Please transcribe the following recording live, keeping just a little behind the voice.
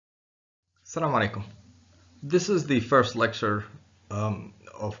Assalamu alaikum. This is the first lecture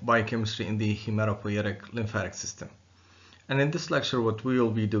of biochemistry in the hematopoietic lymphatic system. And in this lecture, what we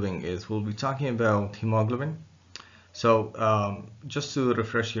will be doing is we'll be talking about hemoglobin. So just to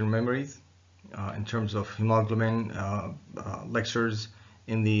refresh your memories in terms of hemoglobin lectures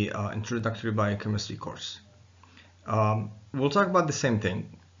in the introductory biochemistry course. We'll talk about the same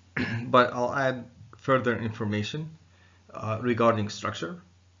thing, but I'll add further information regarding structure,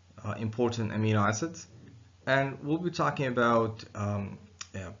 important amino acids, and we'll be talking about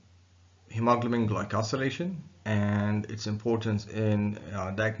hemoglobin glycosylation and its importance in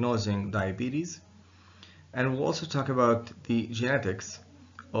diagnosing diabetes. And we'll also talk about the genetics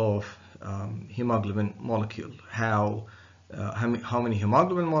of hemoglobin molecule, how many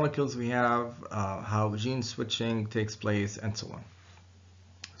hemoglobin molecules we have, how gene switching takes place, and so on.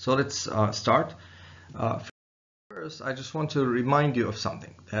 So let's start. First, I just want to remind you of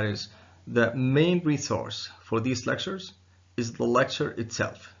something. That is, the main resource for these lectures is the lecture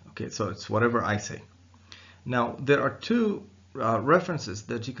itself. Okay, so it's whatever I say. Now, there are two references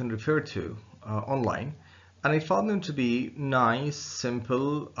that you can refer to online, and I found them to be nice,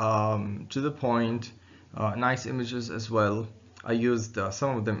 simple, to the point, nice images as well. I used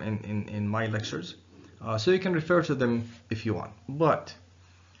some of them in my lectures, so you can refer to them if you want. But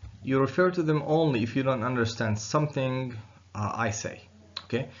you refer to them only if you don't understand something I say,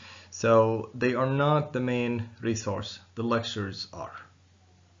 okay? So they are not the main resource, the lectures are.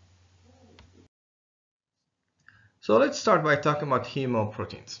 So let's start by talking about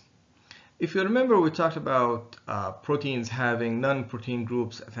hemoproteins. If you remember, we talked about proteins having non-protein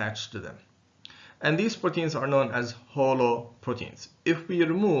groups attached to them. And these proteins are known as holoproteins. If we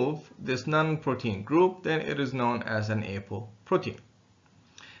remove this non-protein group, then it is known as an apoprotein.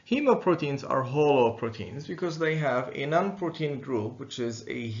 Hemoproteins are holoproteins because they have a non-protein group, which is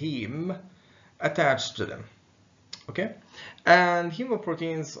a heme, attached to them. Okay, and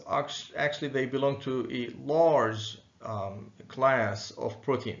hemoproteins actually they belong to a large class of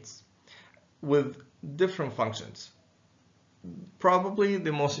proteins with different functions. Probably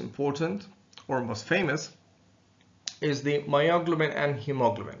the most important or most famous is the myoglobin and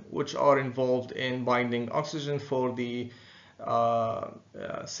hemoglobin, which are involved in binding oxygen for the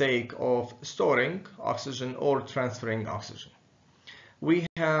sake of storing oxygen or transferring oxygen. We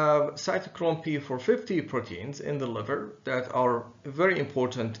have cytochrome P450 proteins in the liver that are very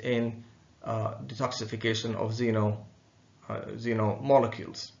important in detoxification of xeno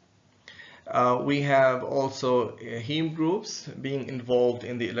molecules. We have also heme groups being involved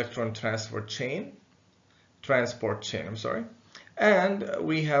in the electron transport chain, and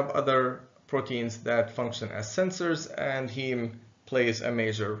we have other proteins that function as sensors, and heme plays a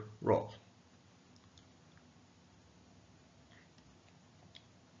major role.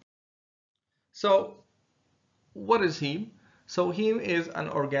 So what is heme? So heme is an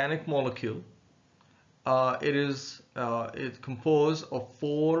organic molecule. It's composed of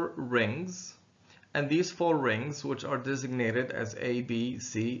 4 rings, and these 4 rings, which are designated as A, B,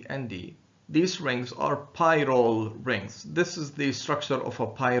 C, and D, these rings are pyrrole rings. This is the structure of a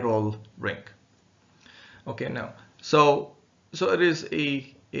pyrrole ring. Okay, now, so it is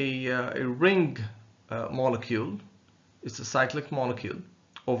a ring molecule. It's a cyclic molecule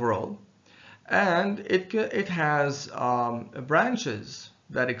overall, and it has branches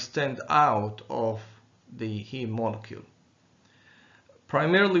that extend out of the heme molecule.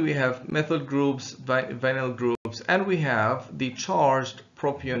 Primarily, we have methyl groups, vinyl groups, and we have the charged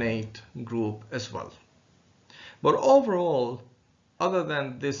propionate group as well. But overall, other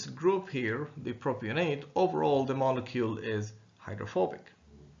than this group here, the propionate, overall the molecule is hydrophobic.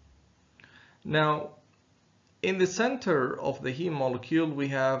 Now, in the center of the heme molecule, we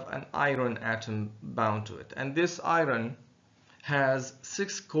have an iron atom bound to it. And this iron has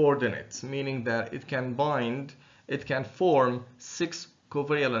 6 coordinates, meaning that it can form 6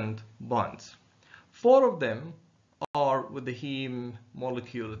 covalent bonds. 4 of them are with the heme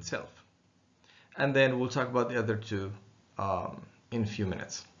molecule itself. And then we'll talk about the other 2 in a few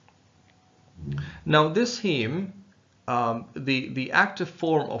minutes. Now this heme, the active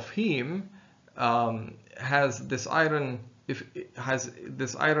form of heme has this iron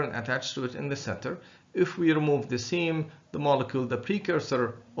attached to it in the center. If we remove this heme, the molecule, the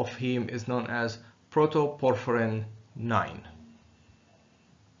precursor of heme, is known as protoporphyrin 9.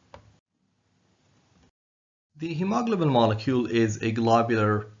 The hemoglobin molecule is a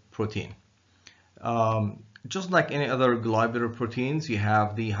globular protein. Just like any other globular proteins, you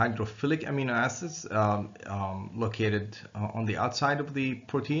have the hydrophilic amino acids located on the outside of the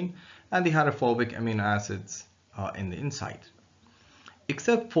protein, and the hydrophobic amino acids in the inside.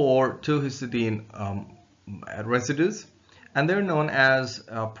 except for two histidine residues, and they're known as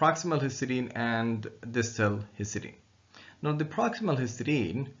proximal histidine and distal histidine. Now, the proximal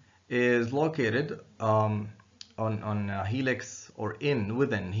histidine is located on helix or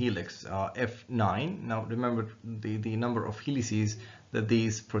within helix F9. Now, remember the number of helices that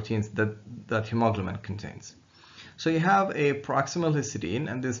these proteins that hemoglobin contains. So you have a proximal histidine,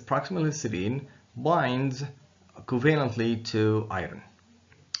 and this proximal histidine binds covalently to iron.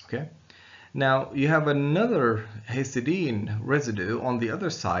 Okay. Now you have another histidine residue on the other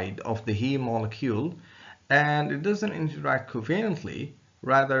side of the heme molecule, and it doesn't interact covalently.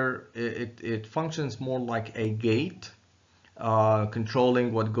 Rather, it functions more like a gate,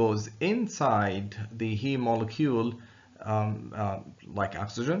 controlling what goes inside the heme molecule, like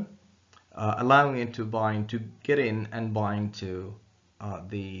oxygen, allowing it to bind, to get in and bind to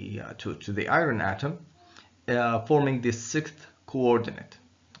the iron atom, forming the sixth coordinate.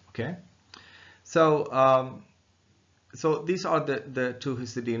 Okay, so so these are the two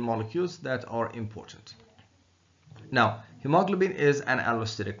histidine molecules that are important. Now, hemoglobin is an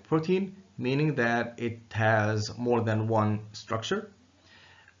allostetic protein, meaning that it has more than one structure.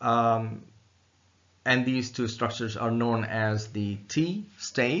 And these two structures are known as the T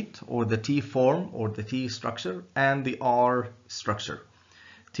state, or the T form, or the T structure, and the R structure.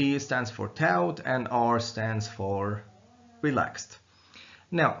 T stands for taut and R stands for relaxed.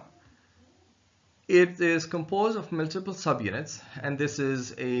 Now, it is composed of multiple subunits, and this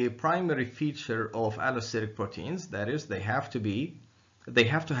is a primary feature of allostetic proteins. That is, they have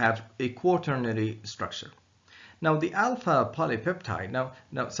to have a quaternary structure. Now, the alpha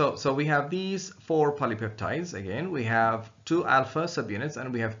polypeptide, so we have these four polypeptides. Again, we have two alpha subunits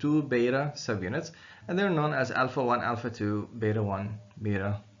and we have two beta subunits, and they're known as alpha 1, alpha 2, beta 1,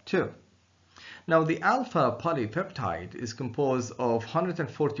 beta 2. Now, the alpha polypeptide is composed of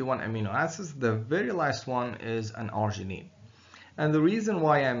 141 amino acids. The very last one is an arginine. And the reason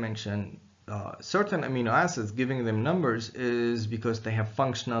why I mention certain amino acids, giving them numbers, is because they have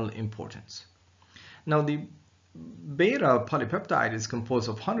functional importance. Now, the beta polypeptide is composed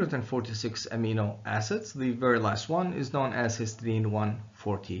of 146 amino acids. The very last one is known as histidine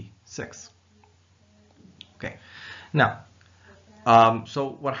 146. Okay, now,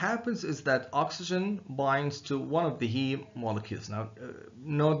 so what happens is that oxygen binds to one of the heme molecules. Now,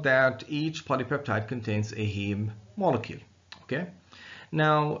 note that each polypeptide contains a heme molecule. Okay.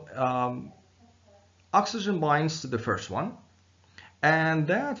 Now, oxygen binds to the first one, and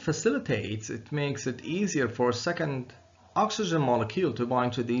that facilitates, it makes it easier for a second oxygen molecule to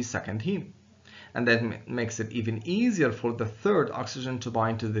bind to the second heme. And that makes it even easier for the third oxygen to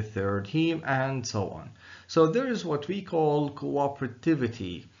bind to the third heme, and so on. So there is what we call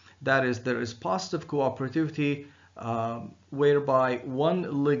cooperativity. That is, there is positive cooperativity whereby one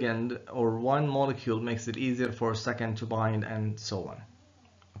ligand or one molecule makes it easier for a second to bind, and so on.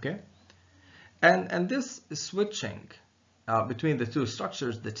 Okay? And this switching between the two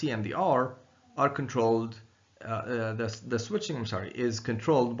structures, the T and the R, are controlled, the switching, I'm sorry, is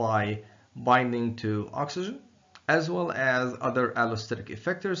controlled by binding to oxygen, as well as other allostetic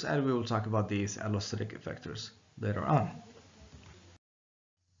effectors, and we will talk about these allostetic effectors later on.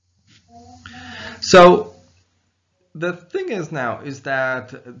 So the thing is now is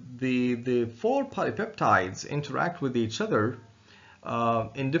that the four polypeptides interact with each other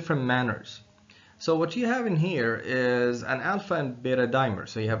in different manners. So what you have in here is an alpha and beta dimer.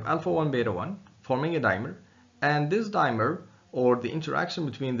 So you have alpha 1, beta 1 forming a dimer, and this dimer, or the interaction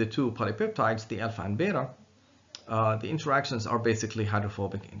between the two polypeptides, the alpha and beta, the interactions are basically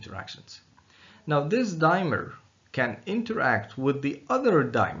hydrophobic interactions. Now, this dimer can interact with the other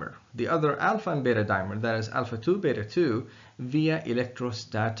dimer, the other alpha and beta dimer, that is alpha 2, beta 2, via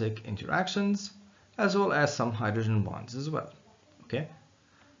electrostatic interactions, as well as some hydrogen bonds as well. Okay.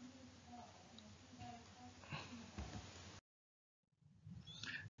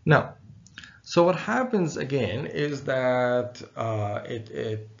 Now, so what happens again is that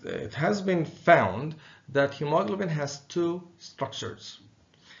it has been found that hemoglobin has two structures.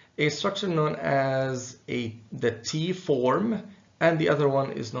 A structure known as the T form, and the other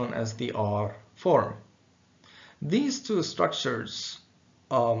one is known as the R form. These two structures,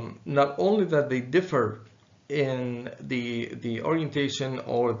 not only that they differ in the orientation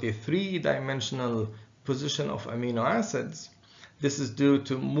or the three-dimensional position of amino acids, this is due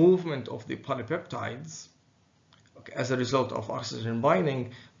to movement of the polypeptides, okay, as a result of oxygen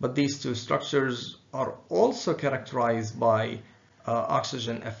binding, but these two structures are also characterized by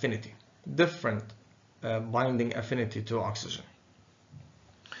oxygen affinity, different binding affinity to oxygen.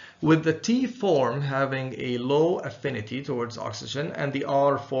 with the T form having a low affinity towards oxygen and the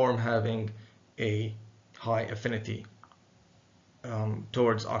R form having a high affinity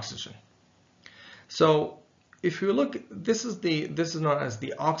towards oxygen. So if you look, this is known as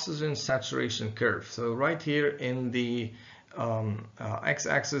the oxygen saturation curve. So right here in the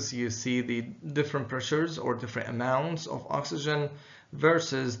x-axis, you see the different pressures or different amounts of oxygen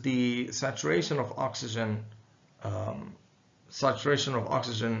versus the saturation of oxygen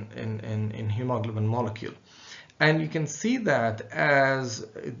in hemoglobin molecule. And you can see that as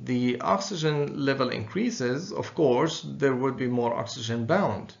the oxygen level increases, of course, there would be more oxygen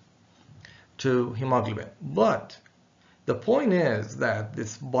bound to hemoglobin. But the point is that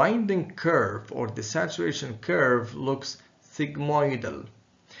this binding curve or the saturation curve looks sigmoidal,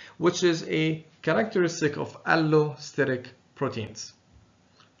 which is a characteristic of allosteric proteins,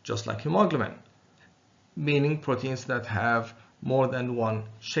 just like hemoglobin, meaning proteins that have more than one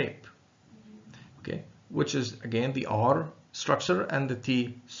shape, okay, which is again the R structure and the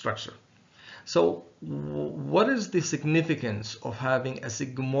T structure. So what is the significance of having a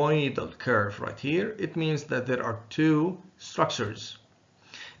sigmoidal curve right here? It means that there are two structures,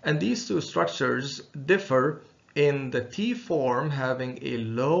 and these two structures differ in the T form having a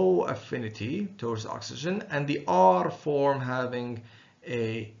low affinity towards oxygen and the R form having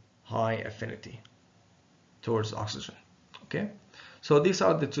a high affinity towards oxygen. Okay, so these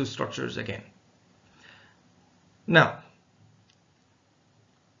are the two structures again. Now,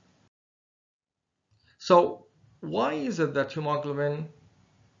 so why is it that hemoglobin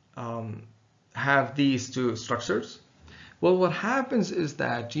have these two structures? Well, what happens is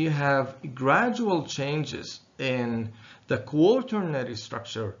that you have gradual changes in the quaternary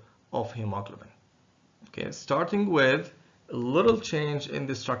structure of hemoglobin. Okay, starting with a little change in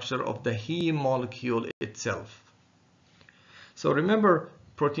the structure of the heme molecule itself. So remember,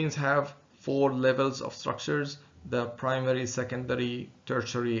 proteins have 4 levels of structures: the primary, secondary,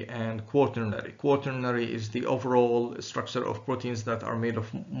 tertiary, and quaternary. Quaternary is the overall structure of proteins that are made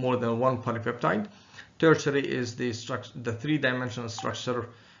of more than one polypeptide. Tertiary is the three-dimensional structure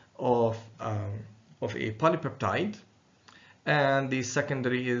of a polypeptide. And the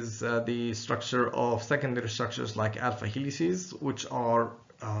secondary is the structure of secondary structures like alpha helices, which are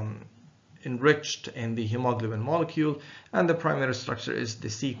enriched in the hemoglobin molecule. And the primary structure is the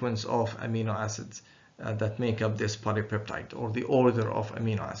sequence of amino acids that make up this polypeptide, or the order of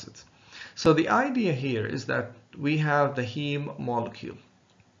amino acids. So the idea here is that we have the heme molecule.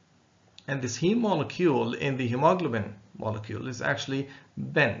 And this heme molecule in the hemoglobin molecule is actually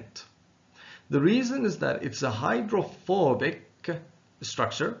bent. The reason is that it's a hydrophobic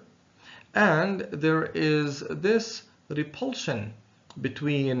structure, and there is this repulsion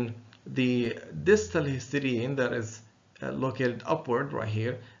between the distal histidine that is located upward right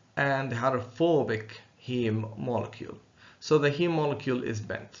here and the hydrophobic heme molecule. So the heme molecule is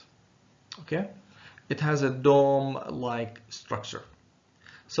bent. Okay, it has a dome-like structure.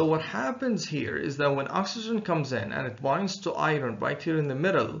 So what happens here is that when oxygen comes in and it binds to iron right here in the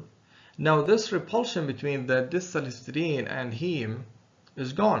middle, now this repulsion between the distal histidine and heme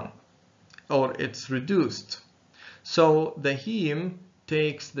is gone, or it's reduced. So the heme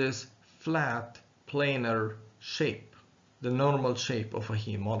takes this flat planar shape. The normal shape of a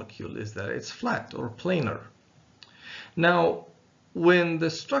heme molecule is that it's flat or planar. Now, when the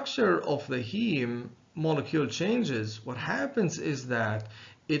structure of the heme molecule changes, what happens is that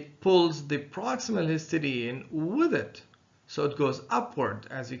it pulls the proximal histidine with it. So it goes upward,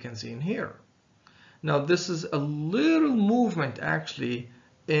 as you can see in here. Now, this is a little movement actually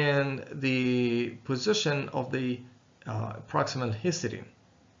in the position of the proximal histidine.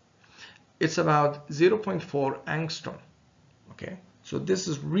 It's about 0.4 angstrom. Okay, so this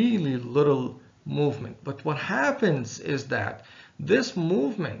is really little movement. But what happens is that this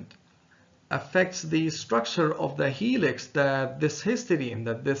movement affects the structure of the helix that this histidine,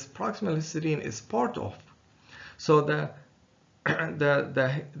 that this proximal histidine is part of. So the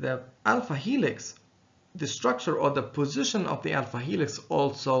alpha helix, the structure or the position of the alpha helix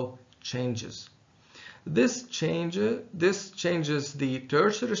also changes. This changes the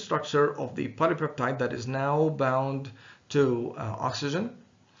tertiary structure of the polypeptide that is now bound to oxygen,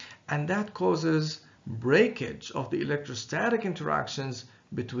 and that causes breakage of the electrostatic interactions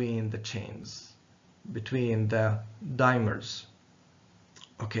between the chains, between the dimers.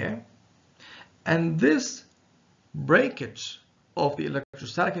 Okay, and this breakage of the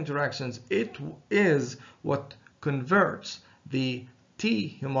electrostatic interactions, it is what converts the T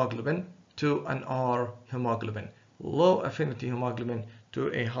hemoglobin to an R hemoglobin, low affinity hemoglobin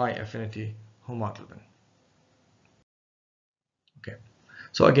to a high affinity hemoglobin. Okay,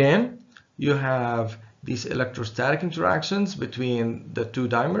 So again, you have these electrostatic interactions between the two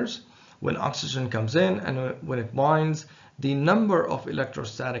dimers. When oxygen comes in and when it binds, the number of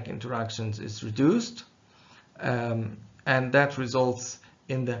electrostatic interactions is reduced, and that results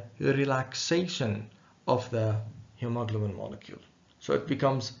in the relaxation of the hemoglobin molecule. So it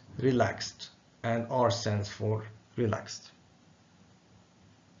becomes relaxed, and R stands for relaxed.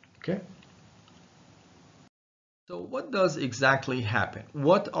 Okay. So what does exactly happen?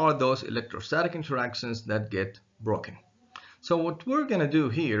 What are those electrostatic interactions that get broken? So what we're going to do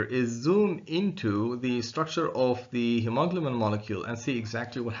here is zoom into the structure of the hemoglobin molecule and see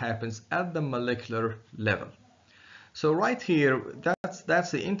exactly what happens at the molecular level. So right here,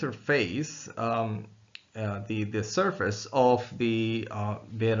 that's the interface, the surface of the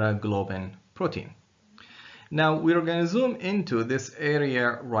beta globin protein. Now we're going to zoom into this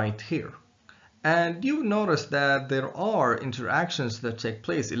area right here. And you notice that there are interactions that take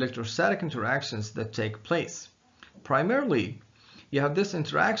place, electrostatic interactions that take place. Primarily, you have this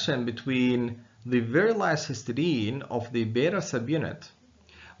interaction between the virilized histidine of the beta subunit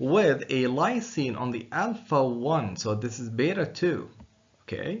with a lysine on the alpha 1, so this is beta 2,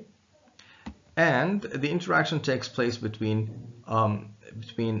 okay? And the interaction takes place between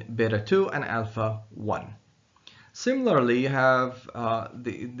beta 2 and alpha 1. Similarly, you have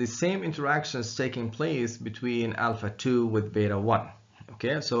the same interactions taking place between alpha 2 with beta 1,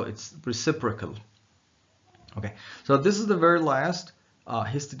 okay? So it's reciprocal. Okay, so this is the very last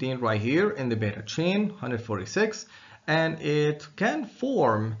histidine right here in the beta chain, 146, and it can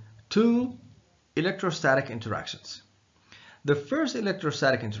form two electrostatic interactions. The first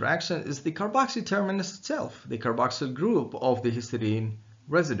electrostatic interaction is the carboxy terminus itself, the carboxyl group of the histidine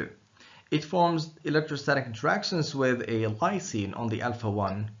residue. It forms electrostatic interactions with a lysine on the alpha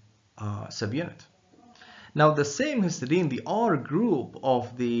 1 subunit. Now the same histidine, the R group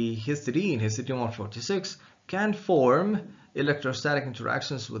of the histidine 146, can form electrostatic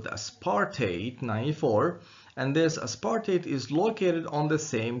interactions with aspartate 94, and this aspartate is located on the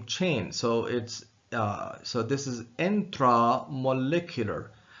same chain. So it's so this is intramolecular,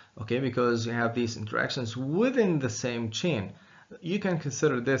 okay, because you have these interactions within the same chain. You can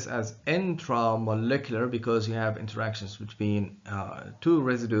consider this as intramolecular because you have interactions between two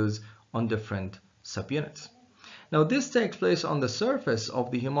residues on different subunits. Now this takes place on the surface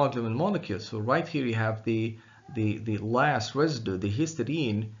of the hemoglobin molecule. So right here you have the last residue, the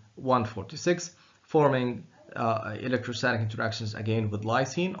histidine 146, forming electrostatic interactions again with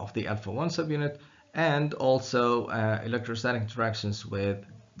lysine of the alpha 1 subunit, and also electrostatic interactions with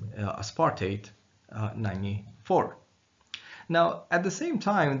aspartate 94. Now at the same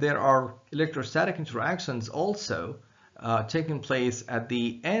time, there are electrostatic interactions also taking place at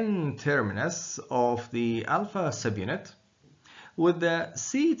the N-terminus of the alpha subunit with the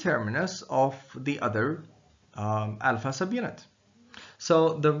C-terminus of the other alpha subunit.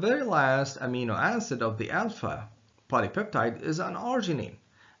 So the very last amino acid of the alpha polypeptide is an arginine.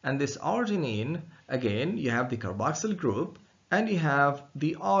 And this arginine, again, you have the carboxyl group and you have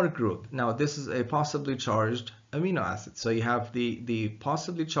the R group. Now this is a possibly charged amino acid. So you have the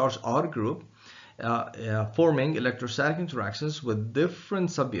possibly charged R group forming electrostatic interactions with different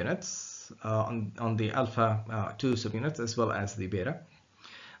subunits on the alpha 2 subunits as well as the beta.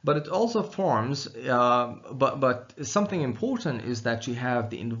 But it also forms, but something important is that you have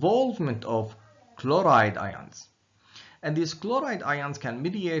the involvement of chloride ions. And these chloride ions can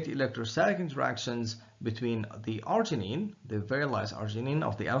mediate electrostatic interactions between the arginine, the virilized arginine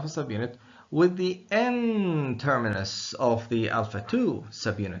of the alpha subunit, with the N-terminus of the alpha 2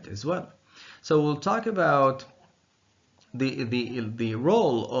 subunit as well. So we'll talk about the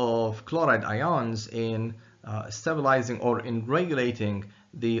role of chloride ions in stabilizing or in regulating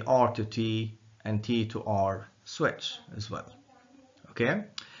the R to T and T to R switch as well. Okay,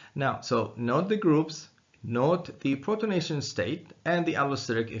 now so note the groups, note the protonation state and the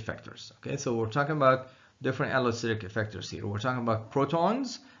allosteric effectors. Okay, so we're talking about different allosteric effectors here. We're talking about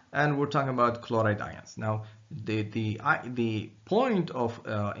protons and we're talking about chloride ions. Now the point of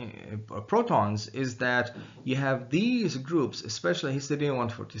protons is that you have these groups, especially histidine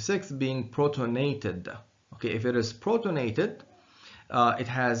 146, being protonated. Okay, if it is protonated,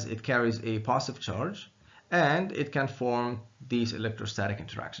 it carries a positive charge and it can form these electrostatic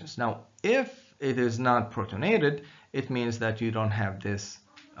interactions. Now if it is not protonated, it means that you don't have this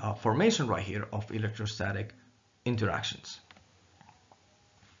formation right here of electrostatic interactions.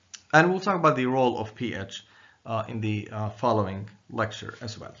 And we'll talk about the role of pH in the following lecture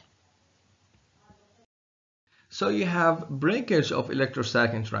as well. So you have breakage of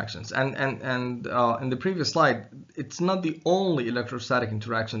electrostatic interactions, and in the previous slide, it's not the only electrostatic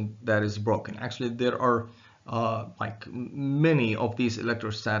interaction that is broken. Actually, there are like many of these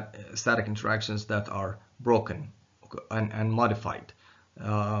electrostatic interactions that are broken and modified,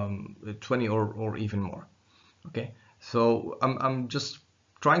 20 or even more. Okay, so I'm just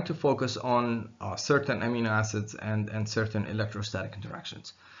trying to focus on certain amino acids and certain electrostatic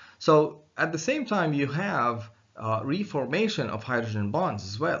interactions. So at the same time, you have reformation of hydrogen bonds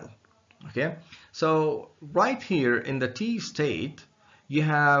as well. Okay, so right here in the T state, you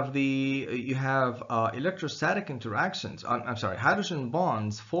have electrostatic interactions. I'm sorry, hydrogen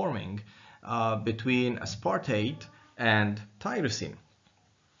bonds forming between aspartate and tyrosine.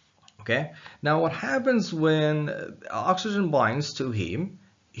 Okay, now what happens when oxygen binds to heme?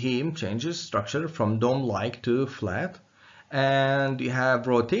 Heme changes structure from dome-like to flat, and you have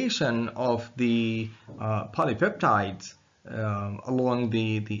rotation of the polypeptides along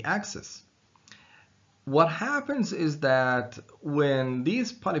the axis. What happens is that when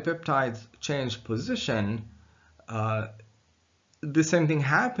these polypeptides change position, the same thing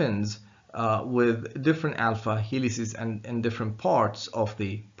happens with different alpha helices and different parts of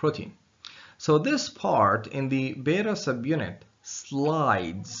the protein. So this part in the beta subunit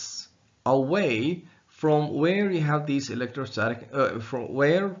slides away from where you have these electrostatic, from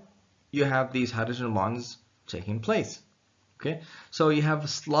where you have these hydrogen bonds taking place. Okay, so you have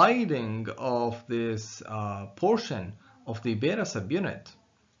sliding of this portion of the beta subunit.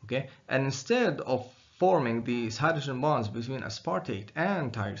 Okay, and instead of forming these hydrogen bonds between aspartate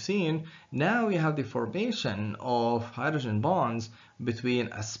and tyrosine, now we have the formation of hydrogen bonds between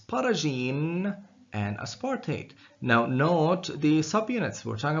asparagine and aspartate. Now note the subunits.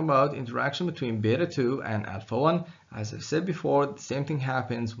 We're talking about interaction between beta 2 and alpha 1. As I said before, the same thing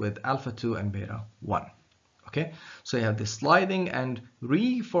happens with alpha 2 and beta 1. Okay, so you have the sliding and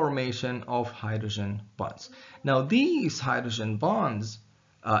reformation of hydrogen bonds. Now these hydrogen bonds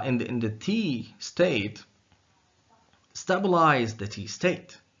in the T state stabilize the T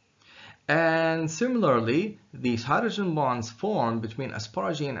state. And similarly, these hydrogen bonds formed between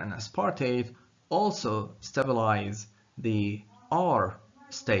asparagine and aspartate also stabilize the R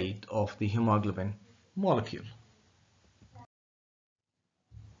state of the hemoglobin molecule.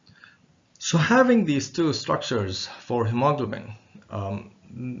 So having these two structures for hemoglobin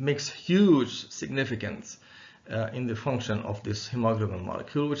makes huge significance in the function of this hemoglobin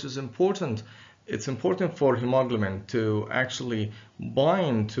molecule, which is important. It's important for hemoglobin to actually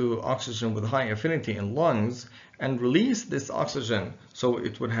bind to oxygen with high affinity in lungs and release this oxygen so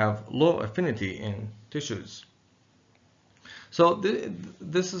it would have low affinity in tissues. So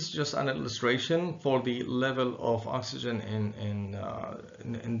this is just an illustration for the level of oxygen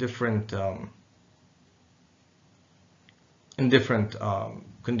in different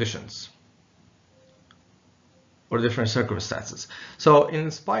conditions or different circumstances. So in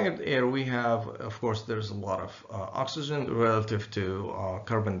inspired air, we have, of course, there's a lot of oxygen relative to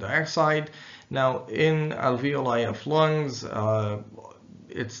carbon dioxide. Now in alveoli of lungs,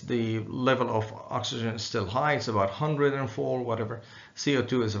 it's the level of oxygen is still high. It's about 104, whatever.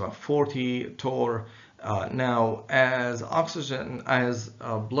 CO2 is about 40 torr. Now, as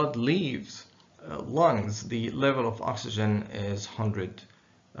blood leaves lungs, the level of oxygen is 100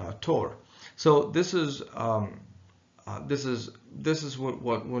 torr. So this is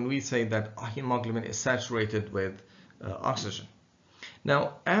what when we say that hemoglobin is saturated with oxygen.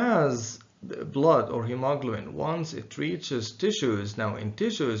 Now, as the blood or hemoglobin, once it reaches tissues, now in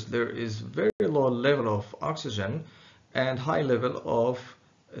tissues there is very low level of oxygen and still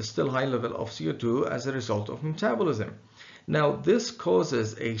high level of CO2 as a result of metabolism. Now this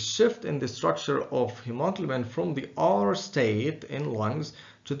causes a shift in the structure of hemoglobin from the R state in lungs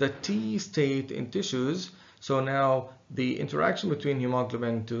to the T state in tissues. So now the interaction between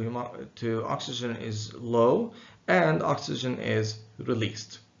hemoglobin to oxygen is low and oxygen is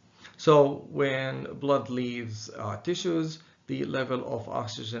released. So when blood leaves tissues, the level of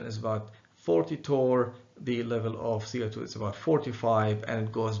oxygen is about 40 torr, the level of CO2 is about 45, and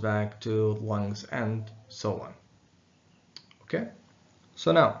it goes back to lungs and so on. Okay,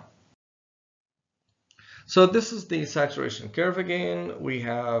 so this is the saturation curve again. We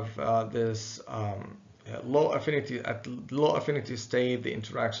have this low affinity. At low affinity state, the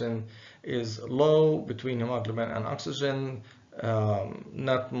interaction is low between hemoglobin and oxygen.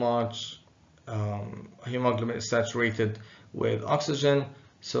 Not much hemoglobin is saturated with oxygen,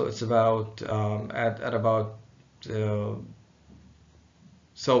 so it's about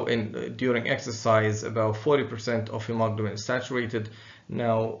during exercise about 40% of hemoglobin is saturated.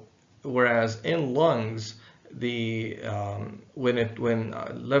 Now, whereas in lungs when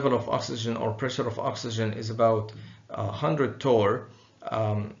level of oxygen or pressure of oxygen is about 100 torr,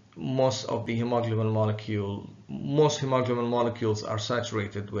 most hemoglobin molecules are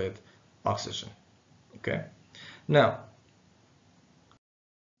saturated with oxygen. Okay. Now,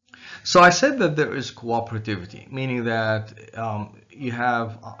 so I said that there is cooperativity, meaning that you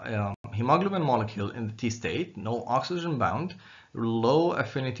have hemoglobin molecule in the T state, no oxygen bound, low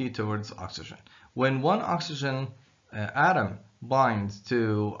affinity towards oxygen. When one oxygen atom binds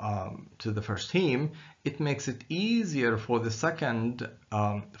to the first heme, it makes it easier for the second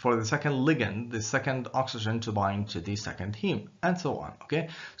ligand, the second oxygen, to bind to the second heme, and so on. Okay,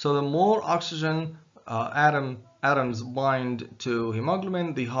 so the more oxygen atoms bind to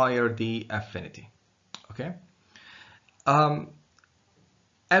hemoglobin, the higher the affinity. Okay, and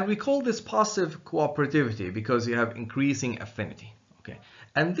we call this positive cooperativity because you have increasing affinity. Okay,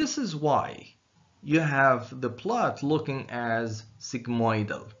 and this is why you have the plot looking as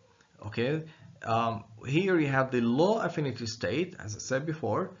sigmoidal. Okay, here you have the low affinity state, as I said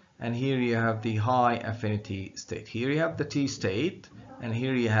before, and here you have the high affinity state. Here you have the T state, and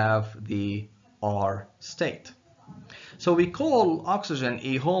here you have the R state. So we call oxygen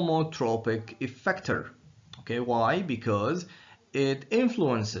a homotropic effector. Okay, why? Because it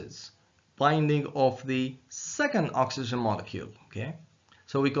influences binding of the second oxygen molecule. Okay,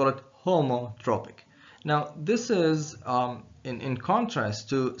 so we call it homotropic. Now this is in contrast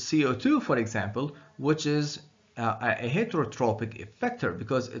to CO2, for example, which is a heterotropic effector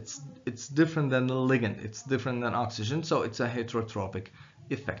because it's different than the ligand, it's different than oxygen, so it's a heterotropic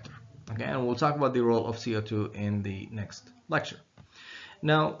effector. Okay, and we'll talk about the role of CO2 in the next lecture.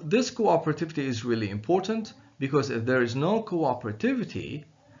 Now, this cooperativity is really important because if there is no cooperativity,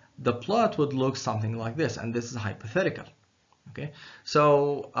 the plot would look something like this, and this is hypothetical. Okay,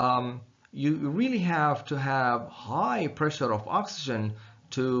 so you really have to have high pressure of oxygen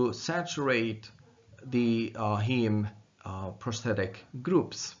to saturate the heme prosthetic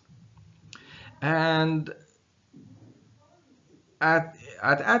groups. And at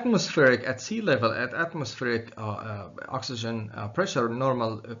sea level, at atmospheric oxygen pressure,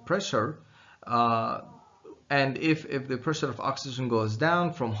 normal pressure, and if the pressure of oxygen goes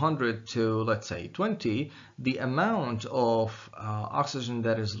down from 100 to, let's say, 20, the amount of oxygen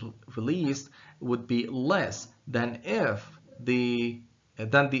that is released would be less than if the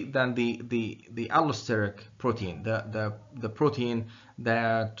allosteric protein, the protein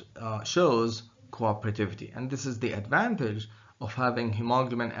that shows cooperativity. And this is the advantage of having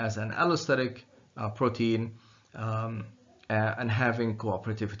hemoglobin as an allosteric protein and having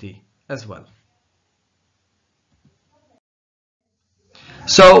cooperativity as well.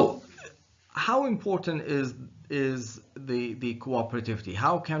 So how important is the cooperativity?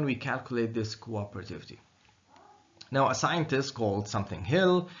 How can we calculate this cooperativity? Now, a scientist called something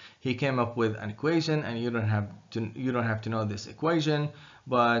Hill, he came up with an equation, and you don't have to know this equation,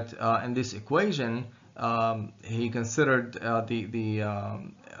 but in this equation he considered the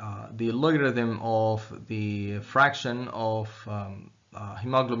logarithm of the fraction of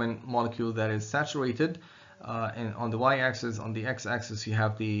hemoglobin molecule that is saturated, and on the y-axis, on the x-axis, you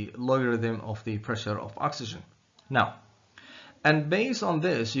have the logarithm of the pressure of oxygen. Now, and based on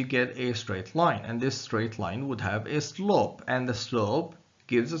this, you get a straight line, and this straight line would have a slope, and the slope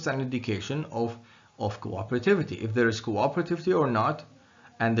gives us an indication of cooperativity, if there is cooperativity or not,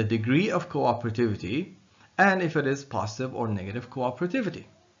 and the degree of cooperativity, and if it is positive or negative cooperativity.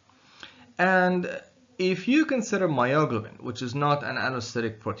 And if you consider myoglobin, which is not an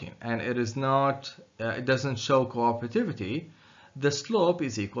allosteric protein, and it is not, it doesn't show cooperativity, the slope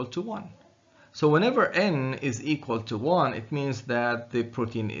is equal to 1. So whenever n is equal to 1, it means that the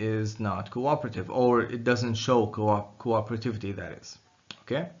protein is not cooperative, or it doesn't show cooperativity, that is.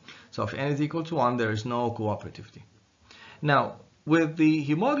 Okay? So if n is equal to 1, there is no cooperativity. Now, with the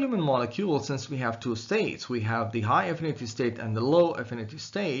hemoglobin molecule, since we have two states, we have the high affinity state and the low affinity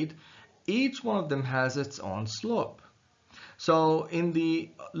state, each one of them has its own slope. So in the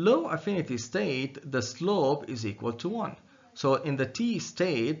low affinity state, the slope is equal to 1. So in the T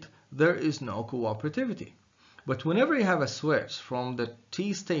state, there is no cooperativity. But whenever you have a switch from the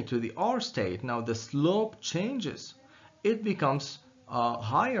T state to the R state, now the slope changes. It becomes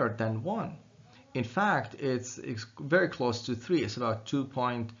higher than 1. In fact, it's very close to 3. It's about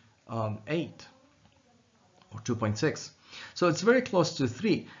 2.8 or 2.6. So it's very close to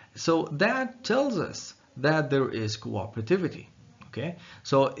 3. So that tells us that there is cooperativity. Okay,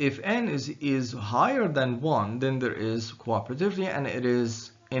 so if n is higher than 1, then there is cooperativity, and it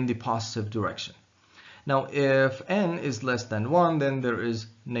is in the positive direction. Now, if n is less than 1, then there is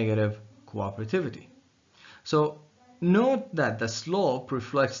negative cooperativity. So note that the slope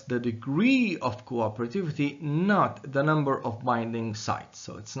reflects the degree of cooperativity, not the number of binding sites.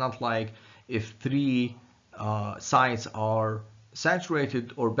 So it's not like if three sites are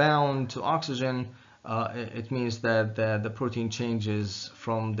saturated or bound to oxygen, it means that the protein changes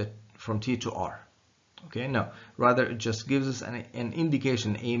from T to R. Okay, no, rather it just gives us an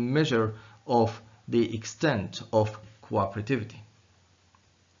indication, a measure of the extent of cooperativity.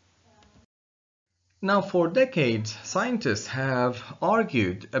 Now, for decades, scientists have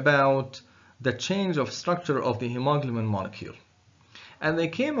argued about the change of structure of the hemoglobin molecule. And they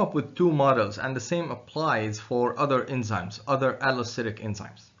came up with two models, and the same applies for other enzymes, other allocytic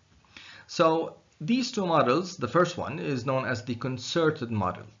enzymes. So these two models, the first one is known as the concerted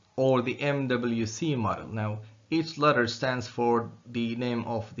model, or the MWC model. Now, each letter stands for the name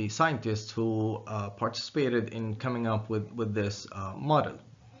of the scientist who participated in coming up with this model.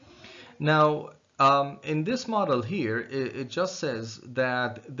 Now, in this model here, it just says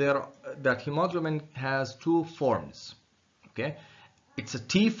that that hemoglobin has two forms. Okay, it's a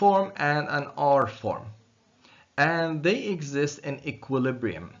T form and an R form, and they exist in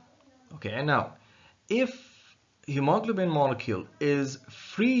equilibrium. Okay, now if hemoglobin molecule is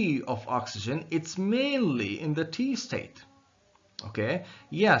free of oxygen, it's mainly in the T state. Okay,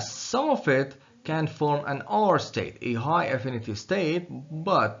 yes, some of it can form an R state, a high affinity state,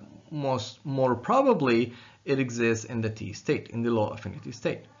 but more probably it exists in the T state, in the low affinity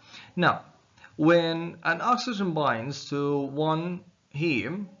state. Now, when an oxygen binds to one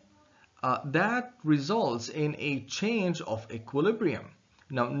heme, that results in a change of equilibrium.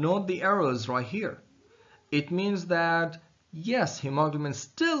 Now, note the arrows right here. It means that, yes, hemoglobin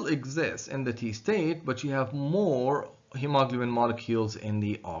still exists in the T state, but you have more hemoglobin molecules in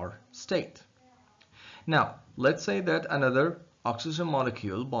the R state. Now, let's say that another oxygen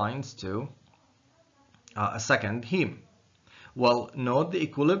molecule binds to a second heme. Well, note the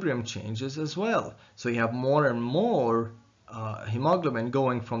equilibrium changes as well. So you have more and more hemoglobin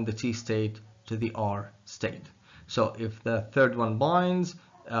going from the T state to the R state. So if the third one binds,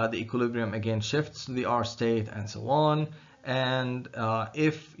 the equilibrium again shifts to the R state and so on. And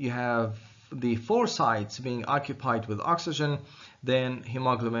if you have the four sites being occupied with oxygen, then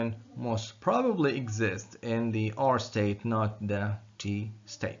hemoglobin most probably exists in the R state, not the T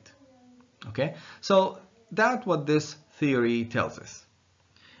state. Okay, so that's what this theory tells us.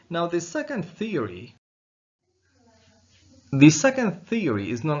 Now the second theory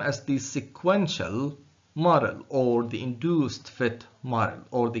is known as the sequential model, or the induced fit model,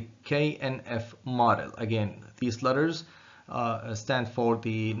 or the KNF model. Again, these letters stand for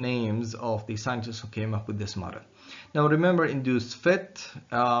the names of the scientists who came up with this model. Now remember induced fit,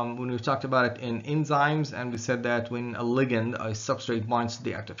 when we talked about it in enzymes, and we said that when a ligand, a substrate, binds to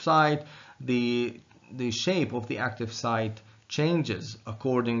the active site, the shape of the active site changes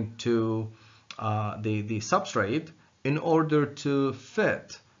according to the substrate in order to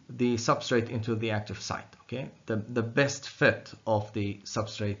fit the substrate into the active site. Okay, the best fit of the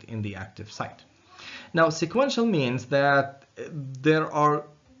substrate in the active site. Now sequential means that there are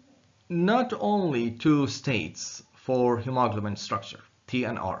not only two states for hemoglobin structure, T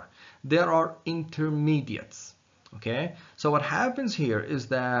and R. There are intermediates. Okay, so what happens here is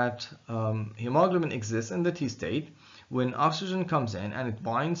that hemoglobin exists in the T state. When oxygen comes in and it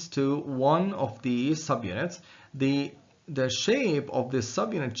binds to one of these subunits, the shape of this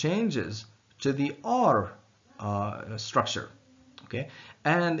subunit changes to the R structure. Okay,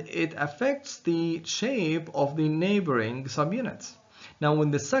 and it affects the shape of the neighboring subunits. Now,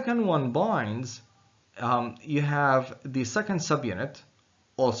 when the second one binds, you have the second subunit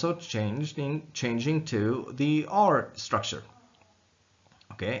also changing to the R structure.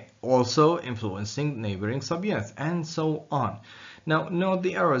 Okay, also influencing neighboring subunits, and so on. Now, note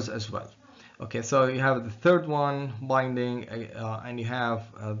the arrows as well. Okay, so you have the third one binding, and you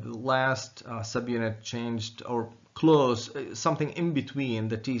have the last subunit changed or close, something in between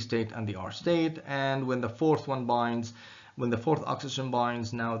the T state and the R state. And when the fourth one binds, when the fourth oxygen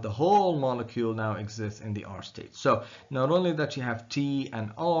binds, now the whole molecule now exists in the R state. So not only that you have T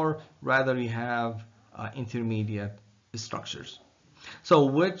and R, rather you have intermediate structures. So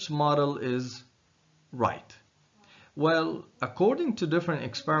which model is right? Well, according to different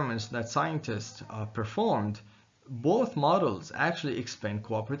experiments that scientists performed, both models actually explain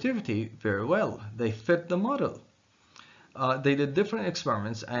cooperativity very well. They fit the model. They did different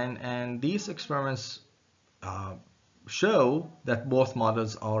experiments, and these experiments show that both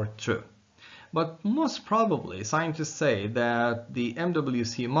models are true. But most probably, scientists say that the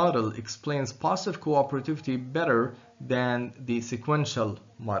MWC model explains positive cooperativity better than the sequential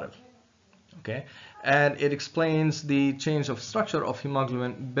model. Okay, and it explains the change of structure of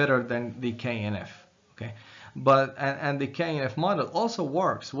hemoglobin better than the KNF. Okay, but and the KNF model also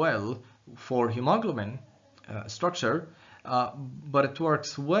works well for hemoglobin structure, but it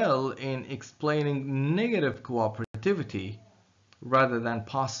works well in explaining negative cooperativity rather than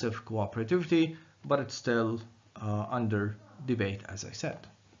positive cooperativity, but it's still under debate, as I said.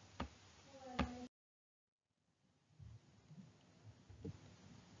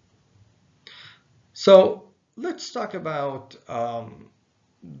 So let's talk about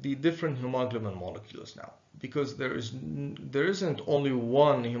the different hemoglobin molecules now, because there isn't only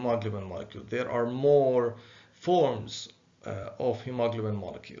one hemoglobin molecule. There are more forms of hemoglobin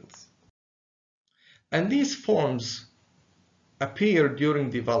molecules, and these forms appear during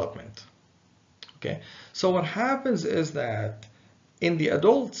development. Okay, so what happens is that in the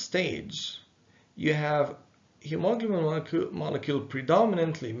adult stage, you have hemoglobin molecule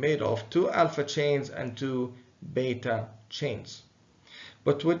predominantly made of 2 alpha chains and 2 beta chains.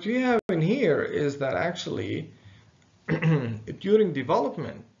 But what we have in here is that actually during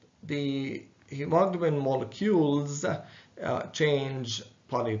development, the hemoglobin molecules change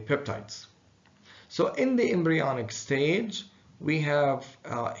polypeptides. So in the embryonic stage, we have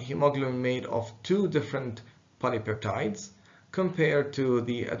hemoglobin made of 2 different polypeptides compared to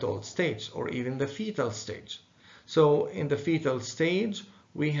the adult stage or even the fetal stage. So in the fetal stage,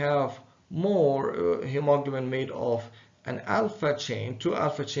 we have more hemoglobin made of an alpha chain, 2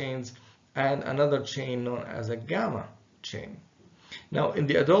 alpha chains, and another chain known as a gamma chain. Now in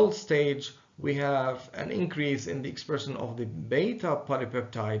the adult stage, we have an increase in the expression of the beta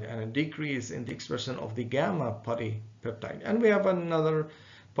polypeptide and a decrease in the expression of the gamma polypeptide. And we have another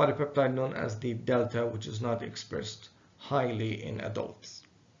polypeptide known as the delta, which is not expressed highly in adults.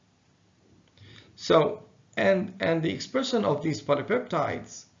 So, and the expression of these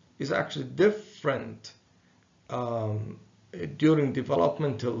polypeptides is actually different during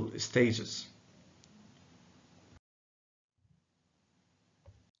developmental stages.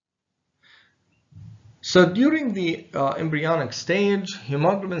 So during the embryonic stage,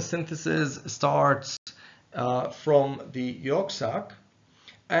 hemoglobin synthesis starts from the yolk sac,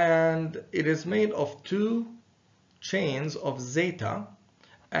 and it is made of 2 chains of zeta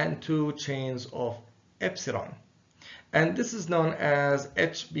and 2 chains of epsilon. And this is known as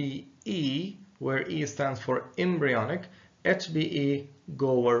HBE, where E stands for embryonic, HBE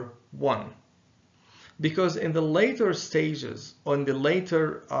goer 1. Because in the later stages, or in the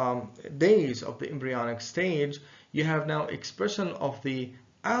later days of the embryonic stage, you have now expression of the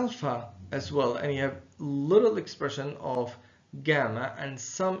alpha as well, and you have little expression of gamma and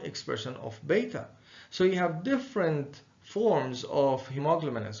some expression of beta. So you have different forms of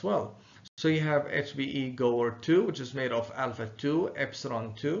hemoglobin as well. So you have HBE goer 2, which is made of alpha 2,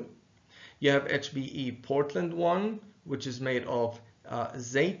 epsilon 2. You have HBE Portland 1, which is made of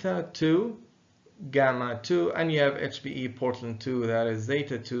zeta 2, gamma 2, and you have HBE Portland 2, that is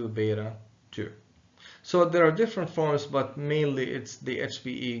zeta 2, beta 2. So there are different forms, but mainly it's the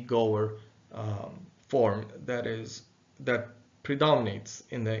HBE goer form that predominates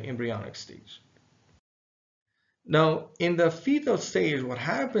in the embryonic stage. Now, in the fetal stage, what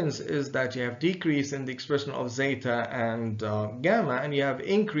happens is that you have decrease in the expression of zeta and gamma, and you have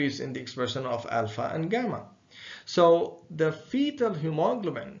increase in the expression of alpha and gamma. So the fetal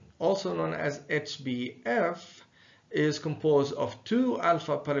hemoglobin, also known as HbF, is composed of 2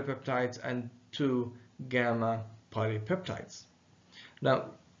 alpha polypeptides and 2 gamma polypeptides. Now,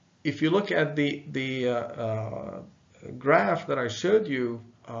 if you look at the graph that I showed you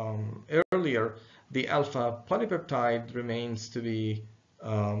earlier, the alpha polypeptide remains to be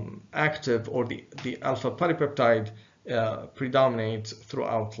active, or the alpha polypeptide predominates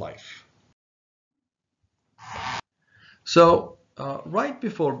throughout life. So right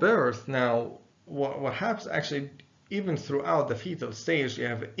before birth, now what happens actually, even throughout the fetal stage, you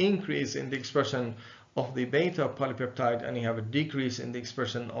have an increase in the expression of the beta polypeptide and you have a decrease in the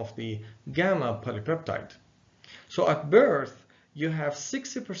expression of the gamma polypeptide. So at birth, you have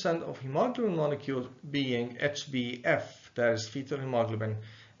 60% of hemoglobin molecule being HbF, that is fetal hemoglobin,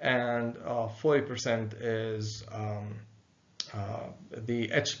 and 40% is the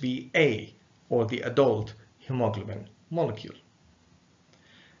HbA, or the adult hemoglobin molecule.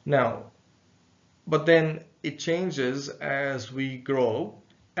 Now, but then it changes as we grow,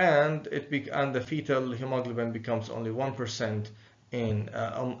 and the fetal hemoglobin becomes only 1% in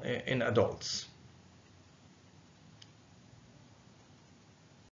adults.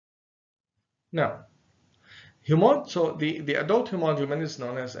 Now, so the adult hemoglobin is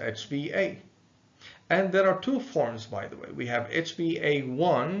known as HbA, and there are 2 forms, by the way. We have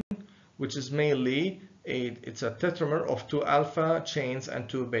HbA1, which is mainly it's a tetramer of 2 alpha chains and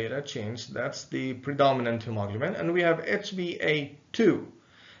 2 beta chains. That's the predominant hemoglobin. And we have HbA2.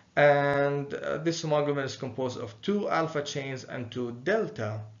 And this hemoglobin is composed of 2 alpha chains and 2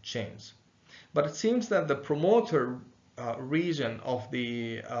 delta chains. But it seems that the promoter region of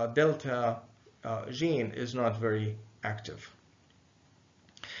the delta gene is not very active.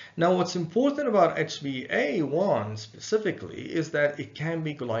 Now, what's important about HbA1 specifically is that it can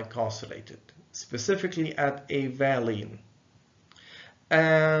be glycosylated, specifically at a valine.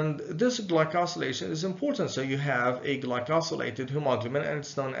 And this glycosylation is important. So you have a glycosylated hemoglobin, and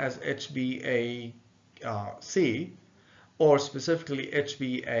it's known as HbA C, or specifically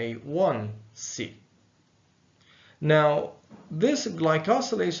HbA1c. Now, this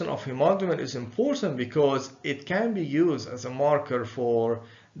glycosylation of hemoglobin is important because it can be used as a marker for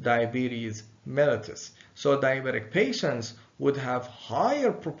diabetes mellitus. So diabetic patients would have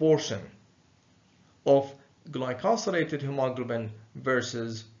higher proportion of glycosylated hemoglobin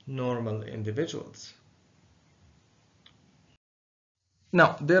versus normal individuals.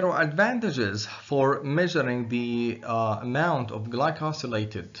 Now, there are advantages for measuring the amount of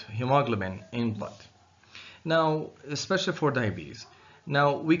glycosylated hemoglobin in blood. Now, especially for diabetes.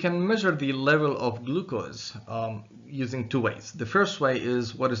 Now, we can measure the level of glucose using 2 ways. The first way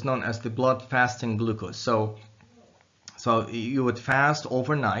is what is known as the blood fasting glucose. So you would fast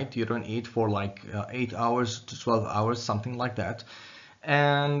overnight. You don't eat for like 8 hours to 12 hours, something like that.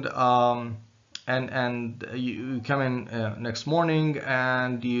 And you come in next morning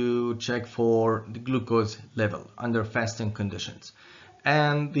and you check for the glucose level under fasting conditions.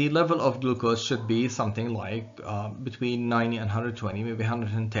 And the level of glucose should be something like between 90 and 120, maybe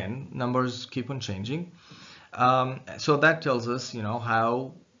 110. Numbers keep on changing. So that tells us,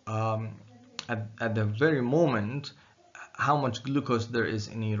 how at the very moment, how much glucose there is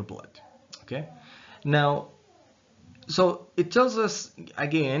in your blood. Okay. Now, so it tells us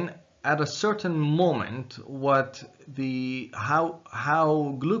again at a certain moment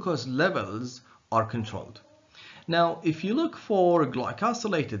how glucose levels are controlled. Now, if you look for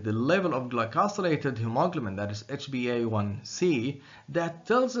the level of glycosylated hemoglobin, that is HbA1c, that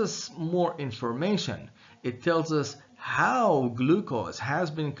tells us more information. It tells us how glucose has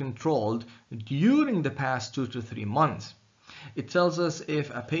been controlled during the past 2 to 3 months. It tells us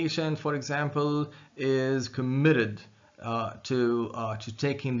if a patient, for example, is committed to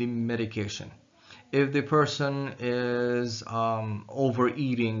taking the medication. If the person is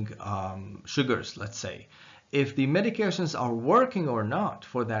overeating sugars, let's say. If the medications are working or not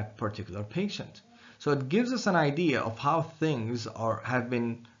for that particular patient. So it gives us an idea of how things have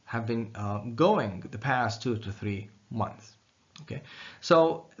been going the past 2 to 3 months. Okay,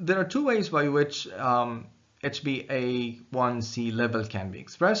 so there are 2 ways by which HbA1c level can be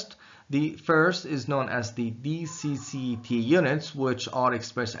expressed. The first is known as the DCCT units, which are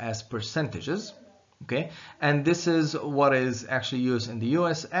expressed as percentages. Okay, and this is what is actually used in the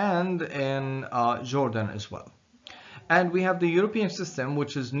US and in Jordan as well. And we have the European system,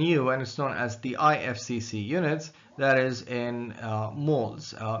 which is new, and it's known as the IFCC units, that is in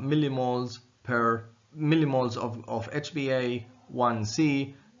moles, millimoles of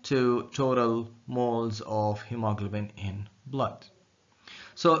HbA1c to total moles of hemoglobin in blood.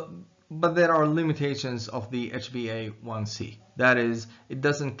 So, but there are limitations of the HbA1c. That is, it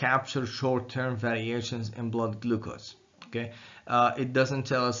doesn't capture short-term variations in blood glucose. Okay, it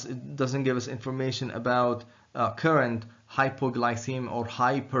doesn't give us information about current hypoglycemia or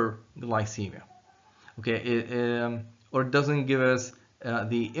hyperglycemia. Okay, or it doesn't give us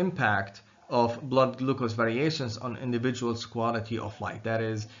the impact of blood glucose variations on individuals' quality of life. That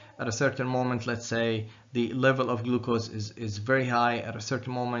is, at a certain moment, let's say the level of glucose is very high at a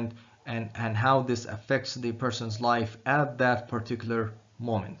certain moment, and how this affects the person's life at that particular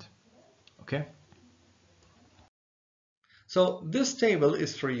moment. Okay, so this table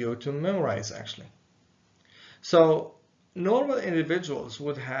is for you to memorize actually. So normal individuals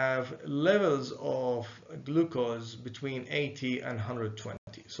would have levels of glucose between 80 and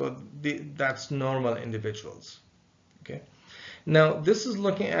 120. So that's normal individuals. Okay, now this is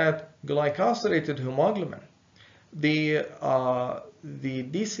looking at glycosylated hemoglobin. The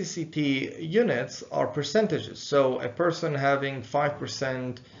DCCT units are percentages. So a person having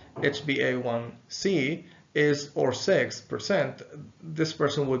 5% HbA1c or 6%, this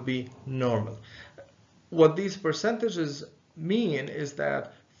person would be normal. What these percentages mean is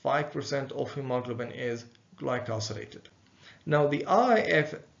that 5% of hemoglobin is glycosylated. Now the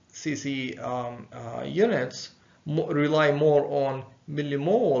IFCC units rely more on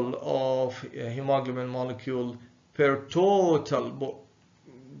millimole of hemoglobin molecule per total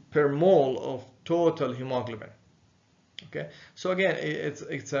per mole of total hemoglobin. Okay, so again,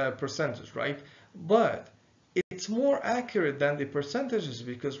 it's a percentage, right? But it's more accurate than the percentages,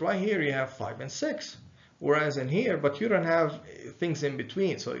 because right here you have 5 and 6, whereas in here, but you don't have things in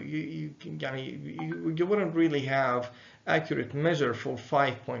between, so you wouldn't really have accurate measure for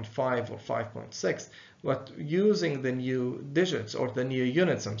 5.5 or 5.6. But using the new digits, or the new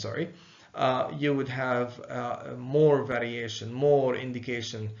units, I'm sorry, you would have more variation, more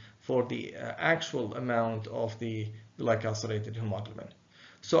indication for the actual amount of the glycosylated hemoglobin.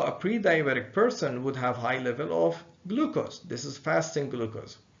 So a pre-diabetic person would have high level of glucose. This is fasting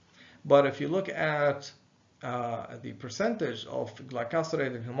glucose. But if you look at the percentage of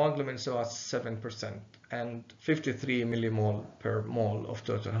glycosylated hemoglobin, so at 7% and 53 millimole per mole of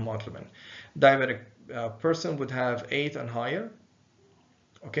total hemoglobin. Diabetic person would have 8 and higher.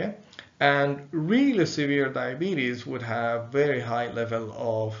 Okay, and really severe diabetes would have very high level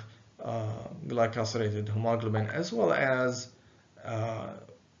of glycosylated hemoglobin, as well as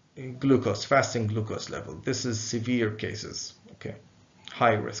glucose, fasting glucose level. This is severe cases, okay,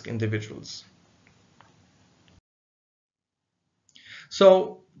 high risk individuals.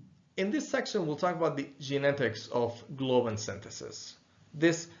 So in this section, we'll talk about the genetics of globin synthesis.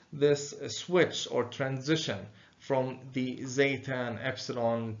 This switch or transition from the zeta and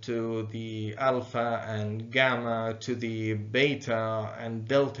epsilon to the alpha and gamma to the beta and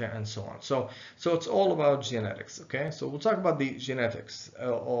delta and so on. So it's all about genetics, okay? So we'll talk about the genetics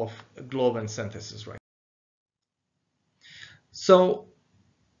of globin synthesis, right? So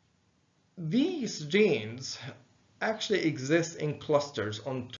these genes actually exist in clusters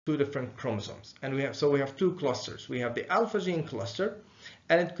on 2 different chromosomes, and we have 2 clusters. We have the alpha gene cluster,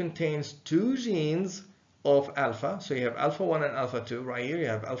 and it contains 2 genes of alpha. So you have alpha 1 and alpha 2. Right here you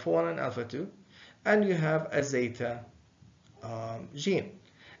have alpha 1 and alpha 2, and you have a zeta gene.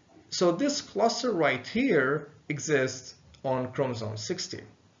 So this cluster right here exists on chromosome 16.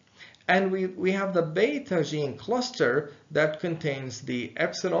 And we have the beta gene cluster that contains the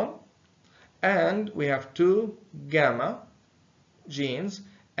epsilon, and we have 2 gamma genes,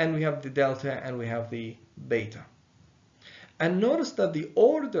 and we have the delta, and we have the beta. And notice that the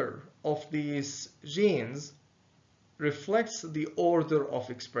order of these genes reflects the order of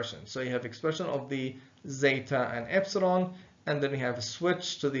expression. So you have expression of the zeta and epsilon, and then you have a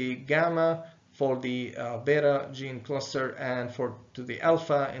switch to the gamma for the beta gene cluster, and to the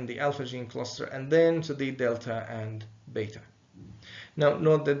alpha in the alpha gene cluster, and then to the delta and beta. Now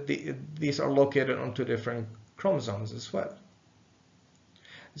note that these are located on 2 different chromosomes as well.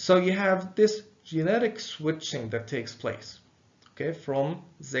 So you have this genetic switching that takes place, okay, from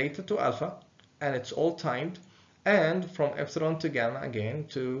zeta to alpha, and it's all timed, and from epsilon to gamma again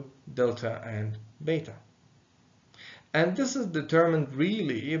to delta and beta. And this is determined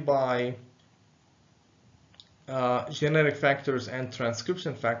really by genetic factors and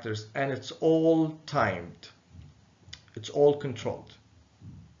transcription factors, and it's all timed. It's all controlled.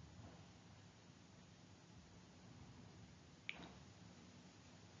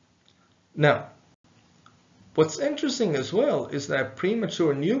 Now, what's interesting as well is that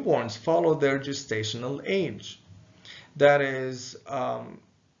premature newborns follow their gestational age. That is,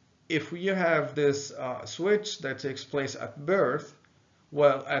 if you have this switch that takes place at birth,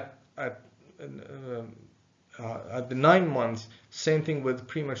 well, at the 9 months, same thing with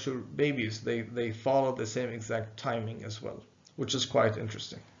premature babies. They follow the same exact timing as well, which is quite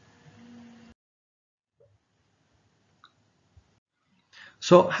interesting.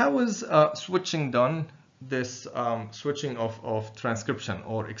 So how is switching done? This switching of transcription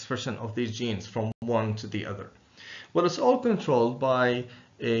or expression of these genes from one to the other. Well, it's all controlled by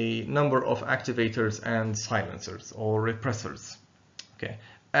a number of activators and silencers or repressors, okay,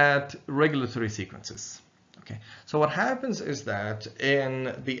 at regulatory sequences. Okay, so what happens is that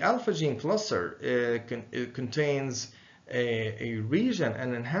in the alpha gene cluster, it contains a region,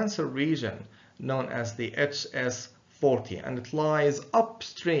 an enhancer region known as the HS40, and it lies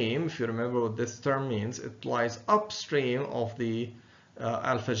upstream. If you remember what this term means, it lies upstream of the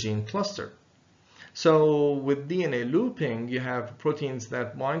alpha gene cluster. So with DNA looping, you have proteins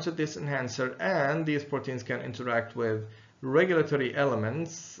that bind to this enhancer, and these proteins can interact with regulatory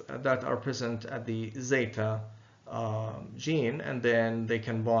elements that are present at the zeta gene, and then they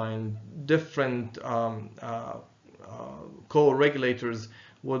can bind different co-regulators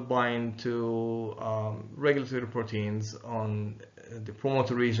would bind to regulatory proteins on the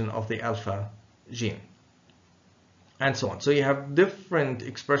promoter region of the alpha gene, and so on. So you have different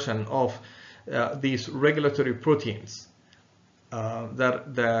expression of these regulatory proteins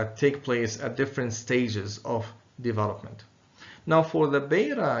that take place at different stages of development. Now for the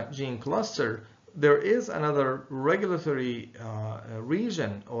beta gene cluster, there is another regulatory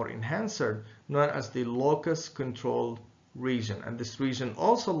region or enhancer known as the locus control region, and this region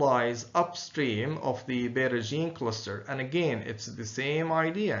also lies upstream of the beta gene cluster. And again, it's the same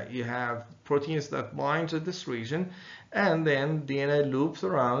idea. You have proteins that bind to this region, and then DNA loops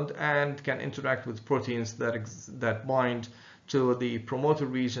around and can interact with proteins that bind to the promoter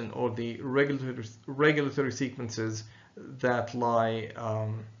region or the regulatory sequences that lie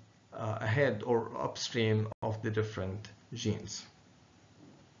ahead or upstream of the different genes.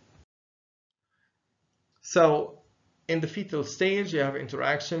 So in the fetal stage, you have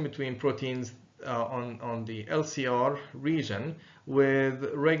interaction between proteins on the LCR region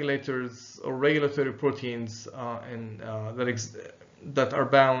with regulators or regulatory proteins that are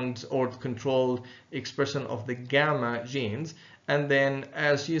bound or control expression of the gamma genes. And then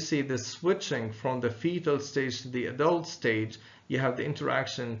as you see the switching from the fetal stage to the adult stage, you have the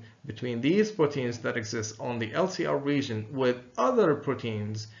interaction between these proteins that exist on the LCR region with other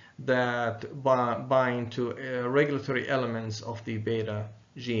proteins that bind to regulatory elements of the beta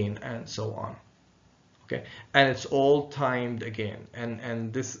gene and so on. Okay, and it's all timed again,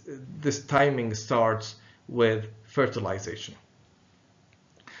 and this timing starts with fertilization.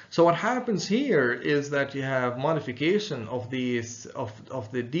 So what happens here is that you have modification of these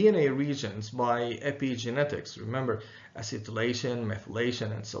of the DNA regions by epigenetics. Remember, acetylation,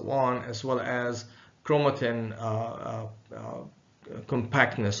 methylation, and so on, as well as chromatin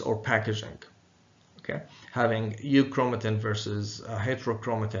compactness or packaging. Okay, having euchromatin versus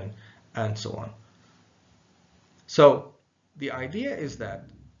heterochromatin, and so on. So the idea is that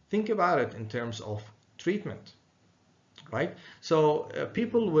think about it in terms of treatment. Right, so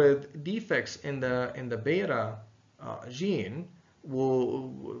people with defects in the beta gene will,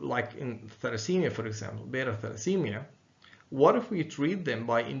 like in thalassemia, for example, beta thalassemia. What if we treat them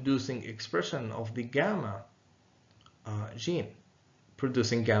by inducing expression of the gamma gene,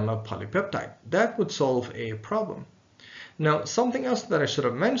 producing gamma polypeptide? That would solve a problem. Now, something else that I should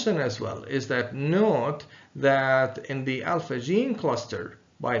have mentioned as well is that note that in the alpha gene cluster,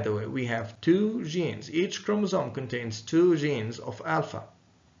 by the way, we have 2 genes. Each chromosome contains 2 genes of alpha,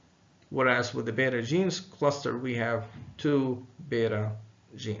 whereas with the beta genes cluster, we have 2 beta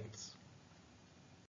genes.